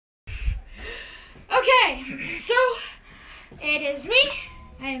Okay, so it is me.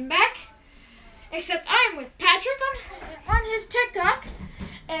 I am back. Except I'm with Patrick on his TikTok.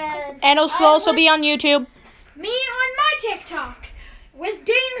 And it'll also be on YouTube. Me on my TikTok. With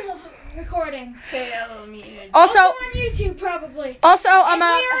Dane recording. Also on YouTube, probably. Also,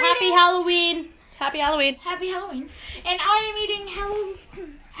 happy Halloween. Happy Halloween. Happy Halloween. And I am eating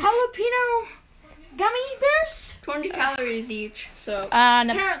jalapeno gummy bears. 200 calories each. So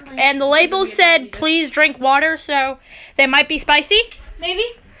apparently. And the label said, please drink water, so they might be spicy. Maybe.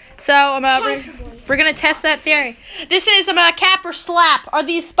 So we're gonna test that theory. This is cap or slap. Are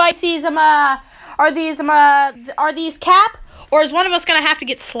these spicies? Are these cap, or is one of us gonna have to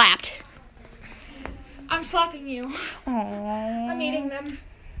get slapped? I'm slapping you. Aww. I'm eating them.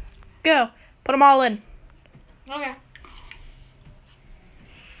 Go. Put them all in. Okay.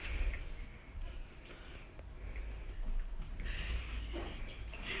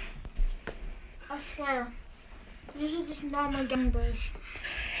 I swear. These are just normal gummy bears.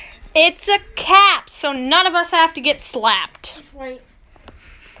 It's a cap, so none of us have to get slapped. That's right.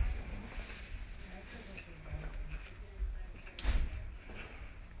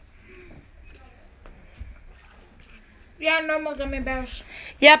 Yeah, normal gummy bears.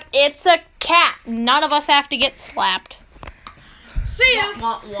 Yep, it's a cap. None of us have to get slapped. See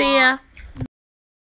ya. See ya.